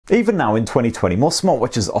Even now in 2020, most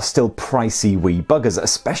smartwatches are still pricey wee buggers,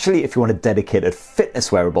 especially if you want a dedicated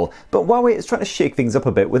fitness wearable, but Huawei is trying to shake things up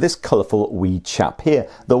a bit with this colourful wee chap here,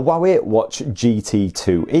 the Huawei Watch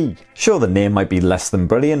GT2e. Sure, the name might be less than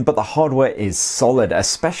brilliant, but the hardware is solid,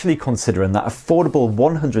 especially considering that affordable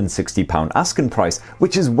 £160 asking price,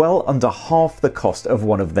 which is well under half the cost of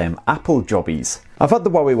one of them Apple jobbies. I've had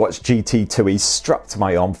the Huawei Watch GT2e strapped to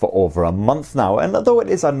my arm for over a month now, and although it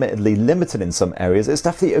is admittedly limited in some areas, it's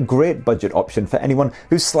definitely a great budget option for anyone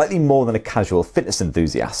who's slightly more than a casual fitness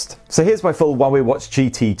enthusiast. So here's my full Huawei Watch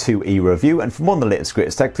GT2e review, and for more on the latest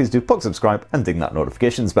greatest tech, please do plug subscribe and ding that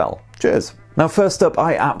notifications bell. Cheers! Now first up,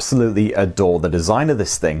 I absolutely adore the design of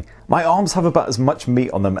this thing. My arms have about as much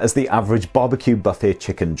meat on them as the average barbecue buffet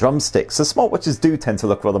chicken drumstick, so smartwatches do tend to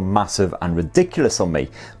look rather massive and ridiculous on me.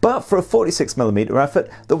 But for a 46mm effort,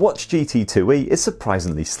 the Watch GT2e is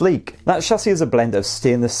surprisingly sleek. That chassis is a blend of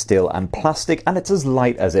stainless steel and plastic, and it's as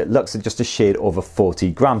light as it looks at just a shade over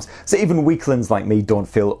 40 grams, so even weaklings like me don't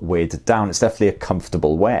feel weighed down. It's definitely a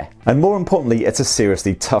comfortable wear. And more importantly, it's a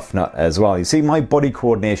seriously tough nut as well. You see, my body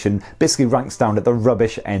coordination basically ranks down at the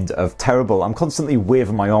rubbish end of terrible. I'm constantly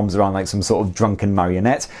waving my arms around like some sort of drunken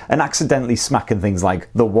marionette and accidentally smacking things like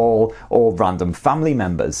the wall or random family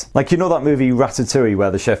members. Like, you know that movie Ratatouille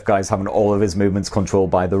where the chef guy's having all of his movements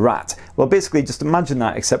controlled by the rat? Well, basically just imagine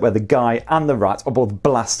that, except where the guy and the rat are both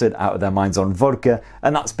blasted out of their minds on vodka,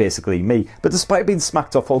 and that's basically me. But despite being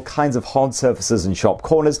smacked off all kinds of hard surfaces and sharp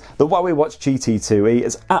corners, the Huawei Watch GT2e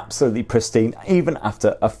is absolutely pristine even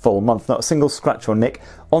after a full month. Not a single scratch or nick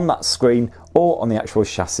on that screen or on the actual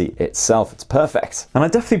chassis itself. It's perfect. And I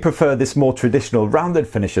definitely prefer this more traditional rounded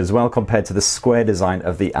finish as well compared to the square design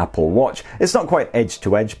of the Apple Watch. It's not quite edge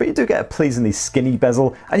to edge, but you do get a pleasingly skinny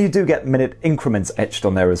bezel, and you do get minute increments etched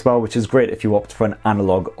on there as well, which is great if you opt for an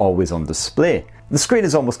analog always on display. The screen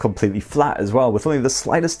is almost completely flat as well, with only the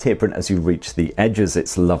slightest tapering as you reach the edges.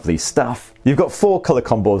 It's lovely stuff. You've got 4 colour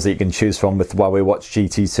combos that you can choose from with the Huawei Watch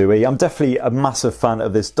GT2e. I'm definitely a massive fan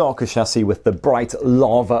of this darker chassis with the bright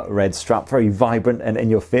lava red strap, very vibrant and in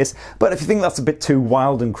your face. But if you think that's a bit too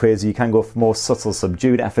wild and crazy, you can go for more subtle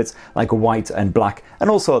subdued efforts like white and black, and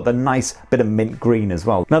also the nice bit of mint green as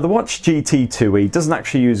well. Now the Watch GT2e doesn't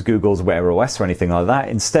actually use Google's WearOS or anything like that.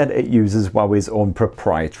 Instead, it uses Huawei's own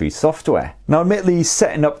proprietary software. Now admittedly,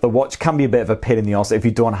 setting up the watch can be a bit of a pain in the arse if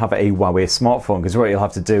you don't have a Huawei smartphone, because what you'll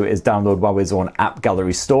have to do is download Huawei's own app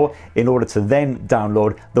gallery store in order to then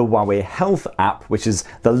download the Huawei Health app, which is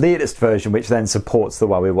the latest version, which then supports the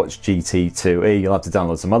Huawei Watch GT2e. You'll have to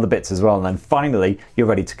download some other bits as well, and then finally you're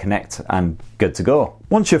ready to connect and good to go.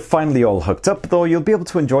 Once you're finally all hooked up though, you'll be able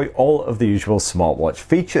to enjoy all of the usual smartwatch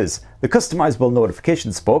features. The customizable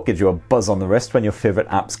notification spot gives you a buzz on the wrist when your favourite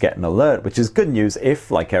apps get an alert, which is good news if,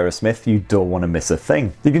 like Aerosmith, you don't want to miss a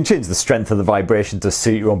thing. You can change the strength of the vibration to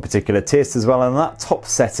suit your own particular taste as well, and that top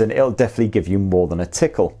setting, it'll definitely give you more than a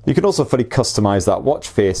tickle. You can also fully customise that watch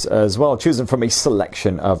face as well, choosing from a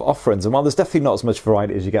selection of offerings, and while there's definitely not as much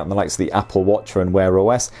variety as you get on the likes of the Apple Watch and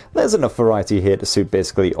WearOS, there's enough variety here to suit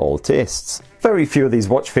basically all tastes. Very few of these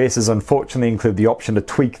watch faces unfortunately include the option to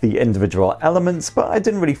tweak the individual elements, but I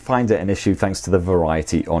didn't really find it an issue thanks to the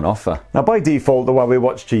variety on offer. Now by default, the Huawei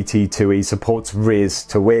Watch GT2e supports raise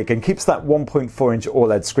to wake and keeps that 1.4-inch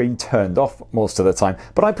OLED screen turned off most of the time,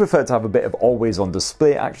 but I prefer to have a bit of always on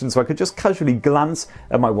display action so I could just casually glance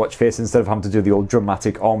at my watch face instead of having to do the old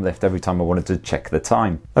dramatic arm lift every time I wanted to check the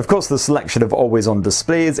time. Of course, the selection of always on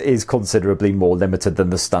displays is considerably more limited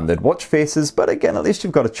than the standard watch faces, but again, at least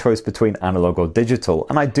you've got a choice between analog or digital,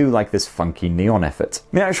 and I do like this funky neon effort.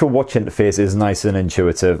 The actual watch interface is nice and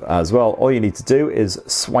intuitive as well. All you need to do is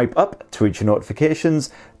swipe up to reach your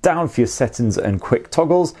notifications, down for your settings and quick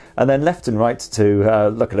toggles, and then left and right to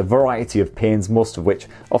look at a variety of panes, most of which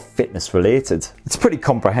are fitness related. It's pretty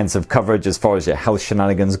comprehensive coverage as far as your health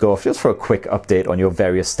shenanigans go, just for a quick update on your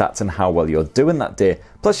various stats and how well you're doing that day.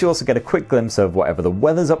 Plus you also get a quick glimpse of whatever the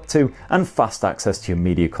weather's up to and fast access to your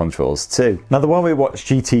media controls too. Now the Huawei Watch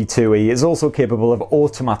GT2e is also capable of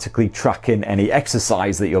automatically tracking any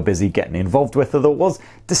exercise that you're busy getting involved with, although it was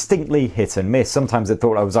distinctly hit and miss. Sometimes it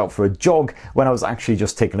thought I was out for a jog when I was actually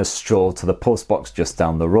just taking a stroll to the post box just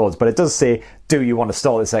down the road. But it does say, do you want to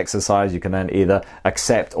start this exercise? You can then either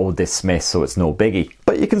accept or dismiss, so it's no biggie. But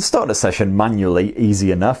But you can start a session manually,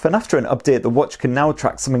 easy enough, and after an update the watch can now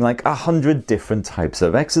track something like 100 different types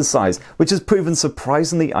of exercise, which has proven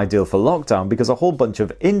surprisingly ideal for lockdown because a whole bunch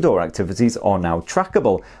of indoor activities are now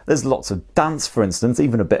trackable. There's lots of dance, for instance,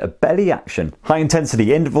 even a bit of belly action. High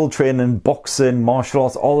intensity interval training, boxing, martial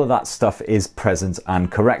arts, all of that stuff is present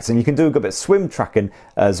and correct. And you can do a good bit of swim tracking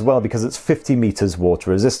as well because it's 50 meters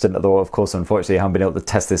water resistant, although of course unfortunately I haven't been able to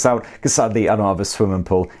test this out because sadly I don't have a swimming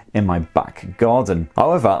pool in my back garden.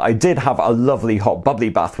 However, I did have a lovely hot bubbly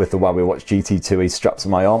bath with the Huawei Watch GT2e strapped to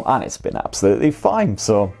my arm and it's been absolutely fine,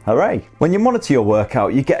 so hooray. When you monitor your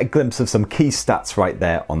workout you get a glimpse of some key stats right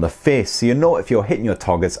there on the face, so you know if you're hitting your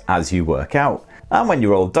targets as you work out. And when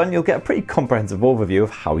you're all done, you'll get a pretty comprehensive overview of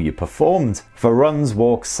how you performed. For runs,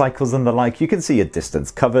 walks, cycles and the like, you can see your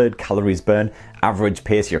distance covered, calories burned, average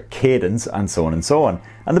pace, your cadence, and so on and so on.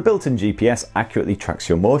 And the built-in GPS accurately tracks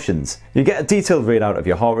your motions. You get a detailed readout of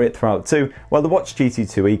your heart rate throughout too, while the Watch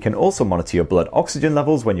GT2e can also monitor your blood oxygen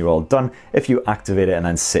levels when you're all done if you activate it and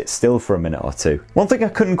then sit still for a minute or two. One thing I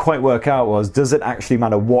couldn't quite work out was, does it actually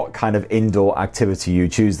matter what kind of indoor activity you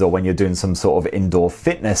choose though when you're doing some sort of indoor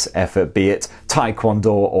fitness effort, be it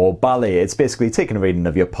taekwondo or ballet? It's basically taking a reading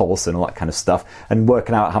of your pulse and all that kind of stuff and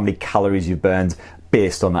working out how many calories you've burned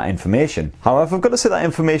based on that information. However, I've got to say that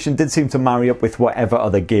information did seem to marry up with whatever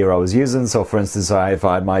other gear I was using. So for instance, if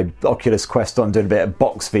I had my Oculus Quest on doing a bit of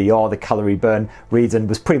box VR, the calorie burn reading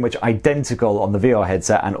was pretty much identical on the VR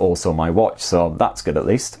headset and also my watch, so that's good at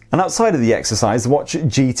least. And outside of the exercise, the Watch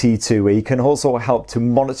GT2e can also help to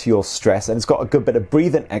monitor your stress, and it's got a good bit of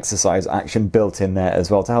breathing exercise action built in there as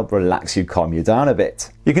well to help relax you, calm you down a bit.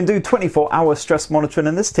 You can do 24-hour stress monitoring,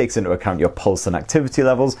 and this takes into account your pulse and activity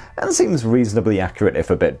levels and seems reasonably accurate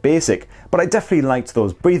if a bit basic, but I definitely liked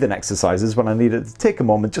those breathing exercises when I needed to take a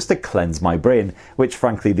moment just to cleanse my brain, which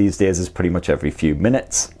frankly these days is pretty much every few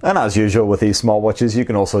minutes. And as usual with these smartwatches, you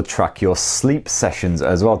can also track your sleep sessions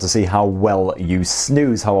as well to see how well you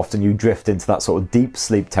snooze, how often you drift into that sort of deep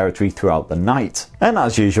sleep territory throughout the night. And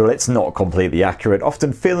as usual, it's not completely accurate,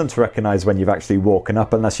 often failing to recognise when you've actually woken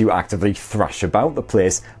up unless you actively thrash about the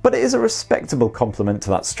place, but it is a respectable complement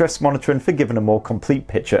to that stress monitoring for giving a more complete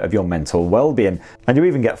picture of your mental well-being. And you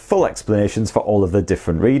even get full explanations for all of the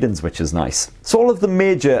different readings, which is nice. So all of the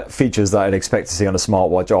major features that I'd expect to see on a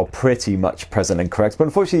smartwatch are pretty much present and correct, but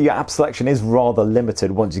unfortunately your app selection is rather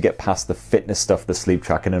limited once you get past the fitness stuff, the sleep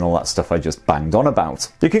tracking and all that stuff I just banged on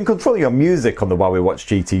about. You can control your music on the Huawei Watch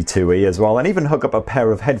GT2e as well, and even hook up a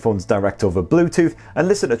pair of headphones direct over Bluetooth and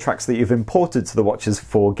listen to tracks that you've imported to the watch's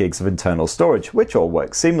 4 gigs of internal storage, which all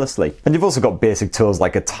work seamlessly. And you've also got basic tools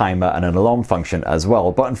like a timer and an alarm function as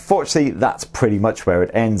well, but unfortunately that's pretty much where it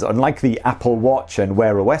ends. Unlike the Apple Watch and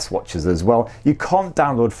wearOS watches as well, you can't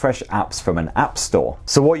download fresh apps from an app store.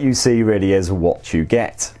 So what you see really is what you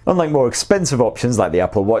get. Unlike more expensive options like the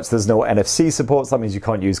Apple Watch, there's no NFC support, so that means you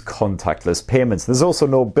can't use contactless payments. There's also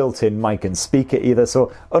no built-in mic and speaker either,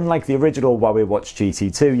 so unlike the original Huawei Watch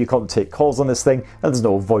GT2, you can't take calls on this thing, and there's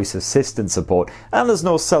no voice assistant support. And there's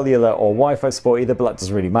no cellular or Wi-Fi support either, but that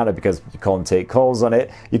doesn't really matter because you can't take calls on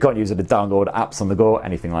it, you can't use it to download apps on the go,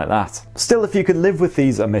 anything like that. Still, if you can live with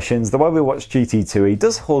these omissions, the Huawei Watch GT2e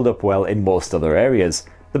does hold up well in most other areas.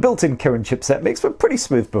 The built-in Kirin chipset makes for pretty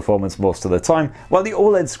smooth performance most of the time, while the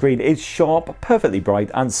OLED screen is sharp, perfectly bright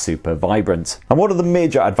and super vibrant. And one of the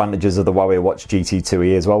major advantages of the Huawei Watch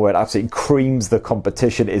GT2e as well, where it absolutely creams the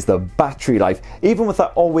competition, is the battery life. Even with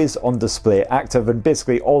that always on display active and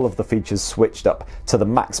basically all of the features switched up to the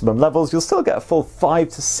maximum levels, you'll still get a full 5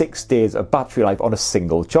 to 6 days of battery life on a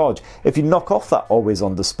single charge. If you knock off that always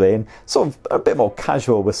on display and sort of a bit more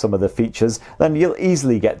casual with some of the features, then you'll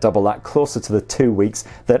easily get double that, closer to the 2 weeks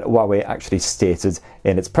that Huawei actually stated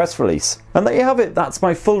in its press release. And there you have it, that's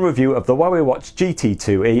my full review of the Huawei Watch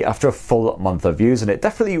GT2e after a full month of use, and it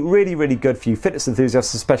definitely really good for you fitness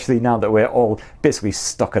enthusiasts, especially now that we're all basically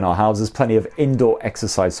stuck in our houses. Plenty of indoor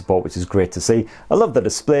exercise support, which is great to see. I love the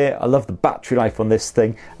display, I love the battery life on this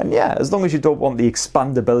thing, and yeah, as long as you don't want the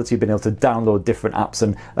expandability of being able to download different apps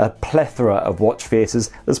and a plethora of watch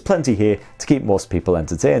faces, there's plenty here to keep most people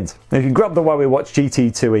entertained. Now you can grab the Huawei Watch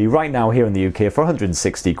GT2e right now here in the UK for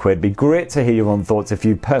 160 quid. It'd be great to hear your own thoughts if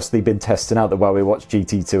you've personally been testing out the Huawei Watch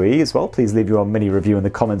GT2e as well. Please leave your own mini review in the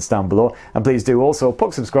comments down below, and please do also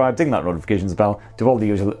subscribe, ding that notifications bell, do all the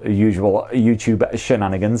usual YouTube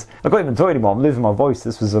shenanigans. I can't even talk anymore, I'm losing my voice.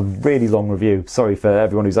 This was a really long review. Sorry for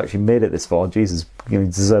everyone who's actually made it this far. Jesus, you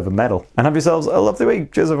deserve a medal. And have yourselves a lovely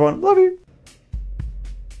week. Cheers everyone, love you.